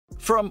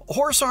From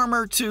horse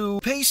armor to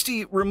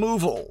pasty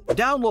removal,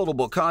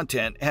 downloadable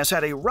content has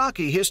had a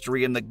rocky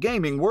history in the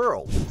gaming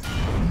world.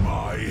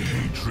 My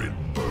hatred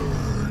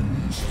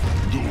burns.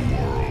 The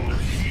world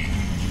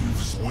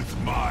heaves with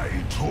my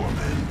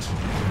torment.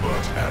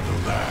 But at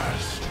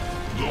last,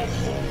 the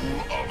whole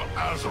of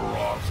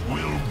Azeroth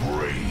will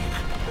break,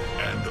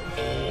 and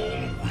all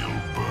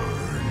will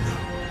burn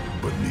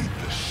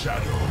beneath the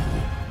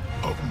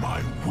shadow of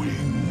my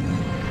wings.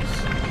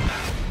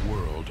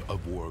 World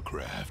of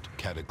Warcraft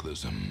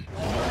Cataclysm.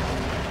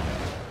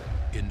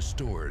 In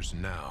stores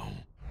now.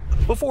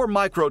 Before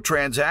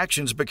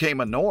microtransactions became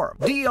a norm,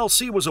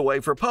 DLC was a way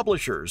for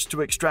publishers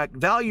to extract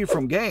value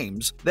from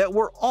games that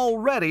were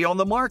already on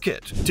the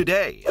market.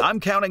 Today,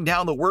 I'm counting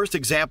down the worst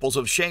examples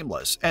of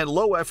shameless and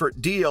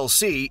low-effort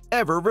DLC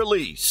ever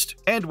released.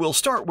 And we'll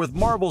start with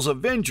Marvel's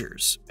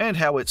Avengers and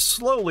how it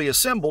slowly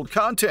assembled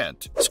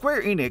content.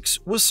 Square Enix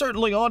was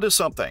certainly onto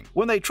something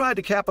when they tried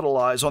to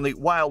capitalize on the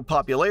wild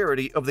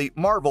popularity of the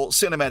Marvel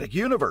Cinematic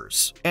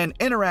Universe. An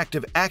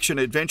interactive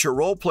action-adventure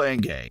role-playing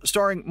game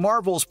starring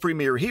Marvel's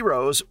premier heroes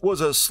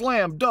was a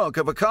slam dunk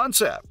of a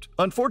concept.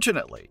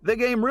 Unfortunately, the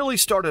game really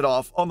started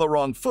off on the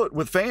wrong foot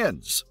with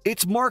fans.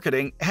 Its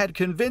marketing had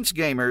convinced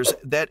gamers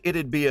that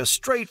it'd be a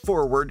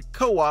straightforward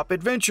co-op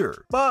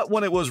adventure. But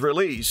when it was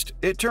released,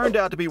 it turned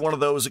out to be one of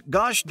those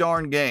gosh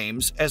darn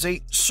games as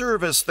a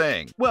service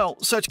thing. Well,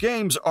 such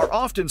games are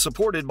often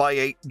supported by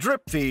a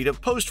drip feed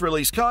of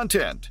post-release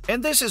content.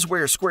 And this is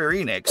where Square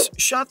Enix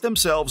shot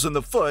themselves in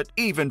the foot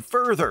even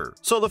further.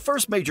 So the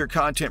first major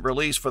content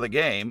release for the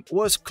game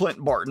was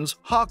Clint Barton's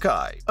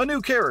Hawkeye, a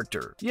new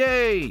character.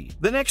 Yay!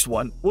 The next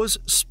one was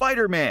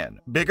Spider-Man.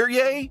 Bigger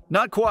yay?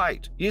 Not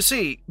quite. You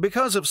see,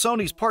 because of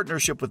Sony's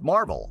partnership with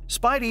Marvel,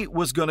 Spidey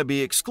was going to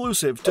be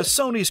exclusive to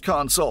Sony's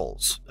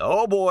consoles.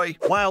 Oh boy.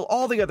 While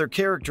all the other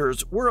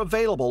characters were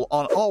available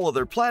on all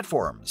other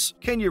platforms,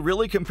 can you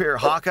really compare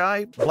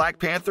Hawkeye, Black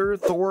Panther,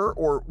 Thor,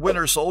 or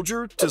Winter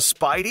Soldier to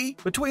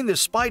Spidey? Between the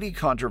Spidey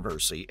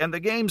controversy and the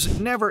game's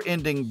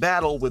never-ending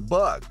battle with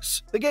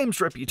bugs, the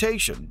game's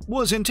reputation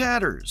was in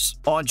tatters.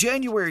 On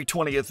January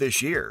 20th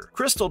this year,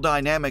 Crystal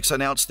Dynamics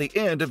announced the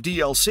end of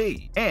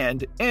DLC,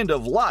 and End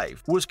of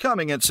Life was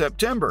coming in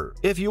September.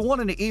 If you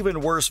want an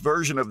even worse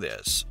version of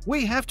this,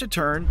 we have to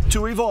turn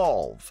to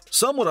Evolve.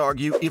 Some would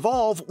argue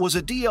Evolve was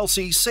a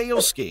DLC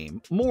sales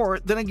scheme more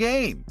than a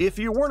game. If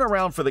you weren't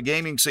around for the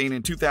gaming scene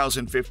in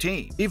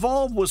 2015,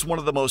 Evolve was one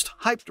of the most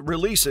hyped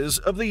releases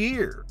of the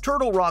year.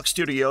 Turtle Rock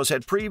Studios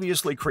had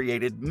previously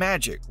created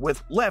Magic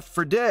with Left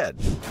 4 Dead.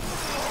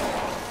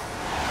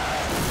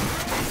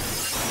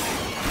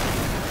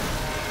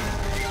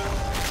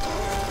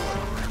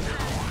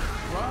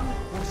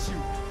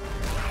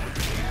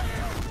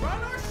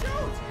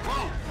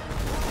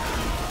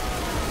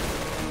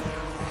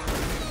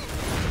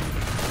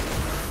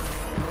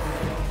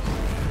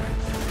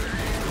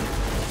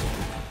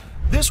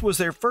 This was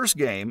their first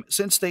game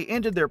since they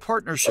ended their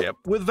partnership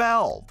with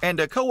Valve, and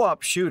a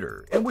co-op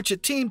shooter in which a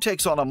team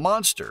takes on a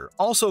monster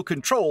also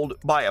controlled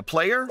by a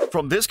player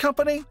from this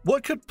company?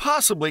 What could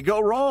possibly go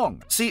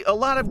wrong? See, a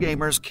lot of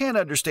gamers can't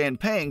understand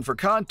paying for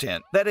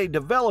content that a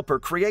developer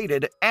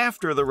created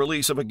after the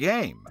release of a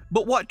game.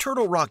 But what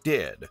Turtle Rock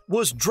did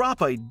was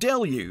drop a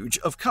deluge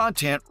of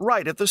content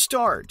right at the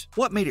start.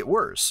 What made it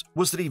worse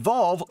was that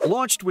Evolve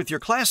launched with your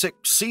classic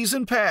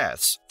Season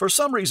Pass. For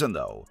some reason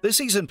though, the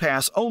Season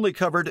Pass only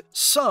covered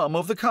some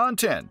of the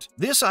content.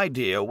 This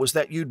idea was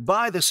that you'd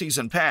buy the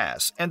Season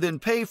Pass and then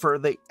pay for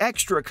the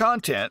extra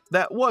content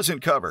that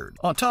wasn't covered.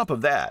 On top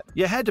of that,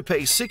 you had to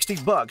pay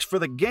 $60 for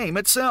the game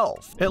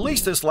itself. At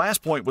least this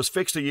last point was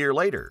fixed a year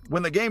later,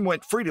 when the game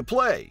went free to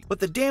play, but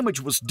the damage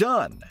was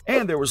done,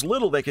 and there was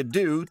little they could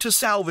do to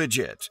salvage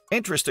it.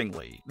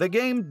 Interestingly, the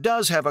game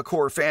does have a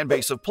core fan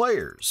base of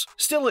players.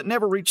 Still, it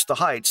never reached the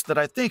heights that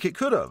I think it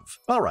could have.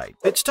 Alright,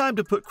 it's time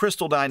to put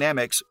Crystal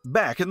Dynamics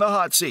back in the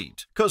hot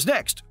seat, cause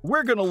next,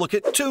 we're gonna look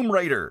at Tomb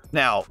Raider.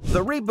 Now,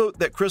 the reboot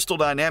that Crystal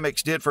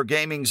Dynamics did for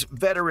gaming's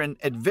veteran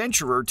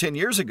adventurer 10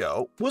 years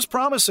ago was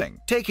promising,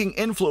 taking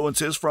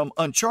influences from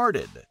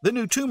Uncharted. The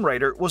new Tomb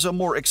Raider was a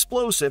more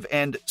explosive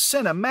and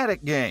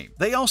cinematic game.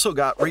 They also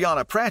got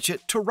Rihanna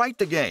Pratchett to write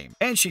the game,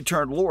 and she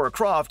turned Lara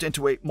Croft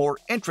into a more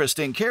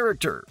interesting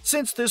character.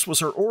 Since this was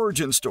her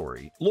origin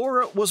story,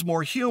 Lara was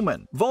more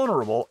human,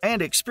 vulnerable,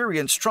 and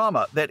experienced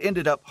trauma that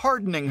ended up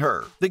hardening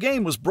her. The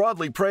game was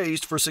broadly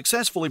praised for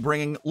successfully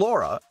bringing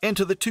Lara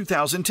into the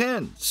 2010s.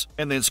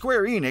 And then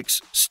Square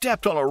Enix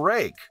stepped on a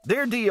rake.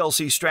 Their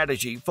DLC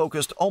strategy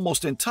focused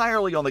almost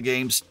entirely on the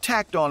game's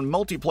tacked-on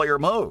multiplayer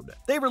mode.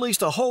 They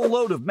released a whole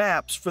load of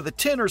maps for the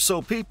 10 or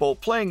so people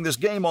playing this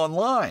game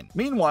online.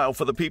 Meanwhile,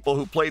 for the people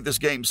who played this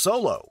game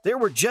solo, there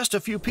were just a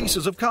few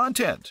pieces of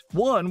content.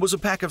 One was a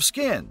pack of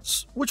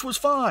skins, which was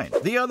fine.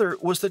 The other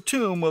was the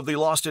Tomb of the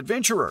Lost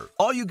Adventurer.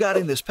 All you got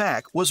in this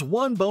pack was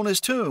one bonus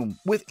tomb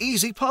with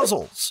easy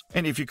puzzles.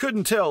 And if you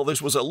couldn't tell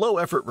this was a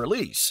low-effort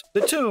release,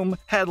 the tomb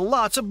had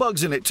lots of of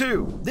bugs in it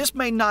too. This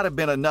may not have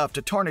been enough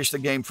to tarnish the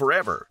game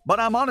forever, but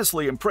I'm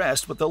honestly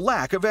impressed with the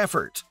lack of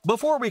effort.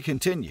 Before we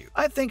continue,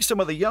 I think some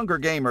of the younger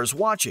gamers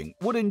watching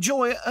would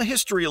enjoy a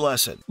history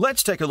lesson.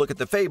 Let's take a look at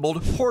the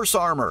fabled Horse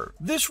Armor.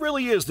 This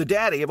really is the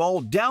daddy of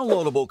all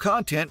downloadable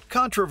content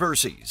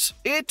controversies.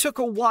 It took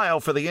a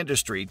while for the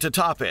industry to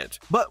top it,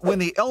 but when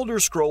the Elder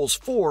Scrolls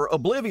IV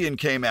Oblivion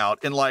came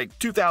out in like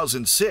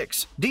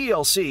 2006,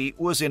 DLC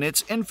was in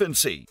its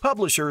infancy.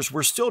 Publishers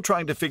were still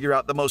trying to figure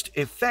out the most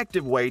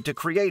effective way to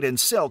create and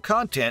sell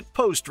content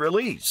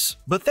post-release.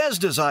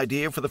 Bethesda's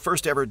idea for the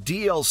first ever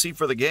DLC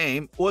for the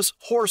game was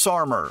Horse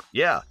Armor.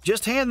 Yeah,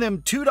 just hand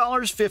them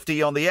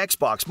 $2.50 on the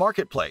Xbox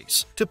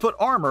Marketplace to put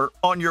armor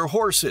on your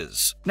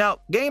horses. Now,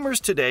 gamers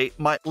today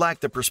might lack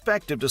the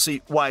perspective to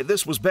see why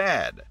this was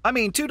bad. I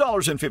mean,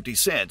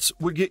 $2.50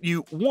 would get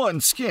you one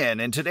skin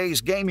in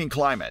today's gaming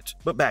climate,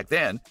 but back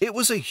then, it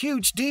was a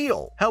huge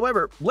deal.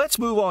 However, let's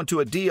move on to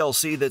a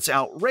DLC that's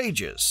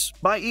outrageous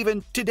by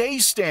even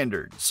today's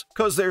standards,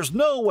 because there's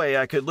no way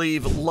I could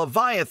leave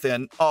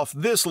Leviathan off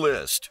this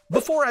list.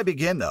 Before I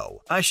begin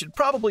though, I should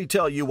probably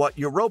tell you what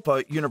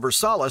Europa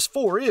Universalis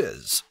 4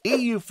 is.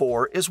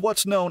 EU4 is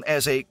what's known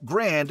as a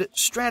grand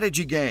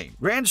strategy game.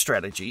 Grand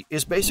strategy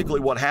is basically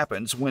what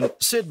happens when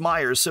Sid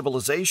Meier's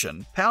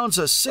civilization pounds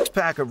a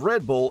six-pack of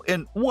Red Bull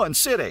in one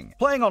sitting.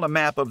 Playing on a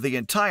map of the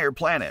entire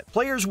planet,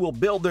 players will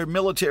build their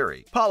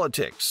military,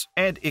 politics,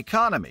 and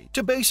economy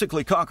to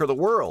basically conquer the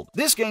world.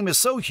 This game is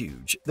so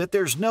huge that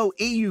there's no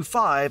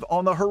EU5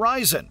 on the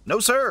horizon. No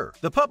sir.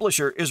 The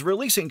publisher is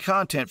releasing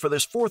content for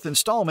this fourth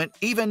installment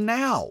even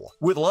now,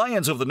 with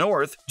Lions of the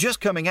North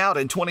just coming out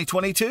in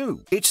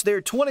 2022. It's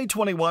their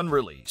 2021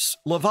 release,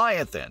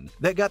 Leviathan,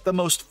 that got the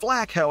most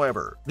flack,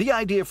 however. The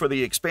idea for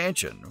the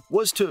expansion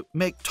was to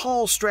make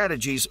tall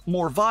strategies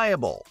more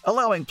viable,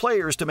 allowing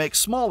players to make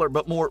smaller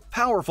but more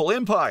powerful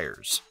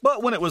empires.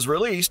 But when it was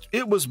released,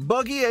 it was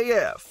buggy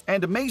AF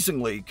and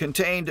amazingly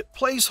contained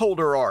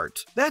placeholder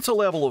art. That's a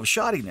level of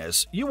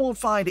shoddiness you won't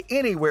find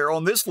anywhere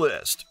on this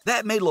list.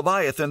 That made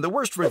Leviathan the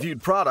worst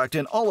reviewed product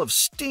in all of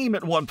Steam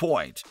at one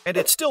point, and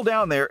it's still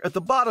down there at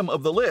the bottom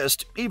of the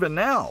list even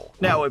now.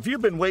 Now, if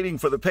you've been waiting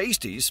for the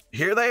pasties,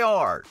 here they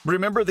are.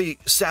 Remember the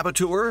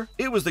Saboteur?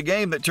 It was the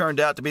game that turned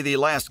out to be the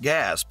last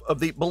gasp of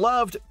the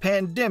beloved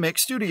Pandemic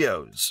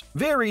Studios.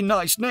 Very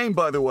nice name,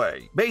 by the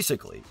way.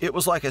 Basically, it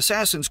was like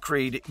Assassin's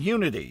Creed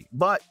Unity,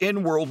 but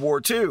in World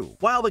War II.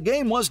 While the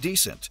game was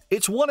decent,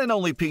 its one and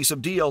only piece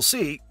of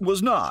DLC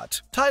was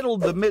not.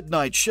 Titled The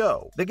Midnight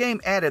Show, the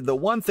game added the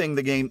one thing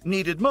the game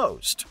needed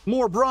most: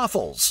 more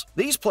brothels.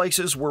 These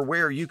places were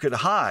where you could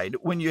hide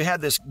when you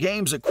had this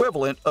game's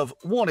equivalent of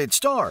wanted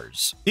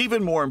stars.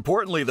 Even more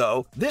importantly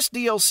though, this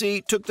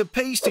DLC took the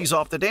pasties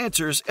off the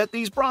dancers at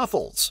these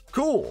brothels.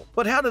 Cool,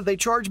 but how did they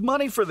charge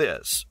money for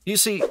this? You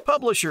see,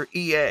 publisher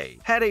EA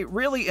had a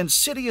really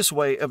insidious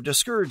way of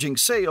discouraging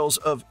sales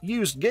of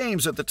used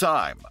games at the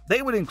time.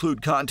 They would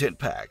include content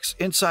packs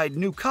inside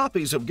new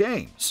copies of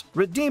games,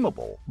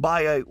 redeemable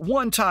by a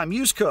one-time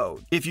use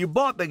code. If you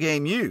bought the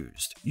game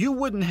used, you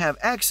wouldn't have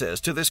access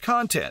to this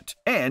content,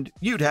 and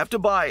you'd have to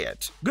buy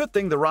it. Good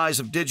thing the rise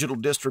of digital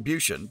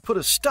distribution put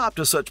a stop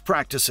to such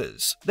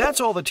practices.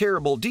 That's all the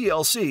terrible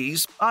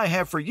DLCs I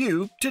have for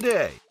you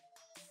today.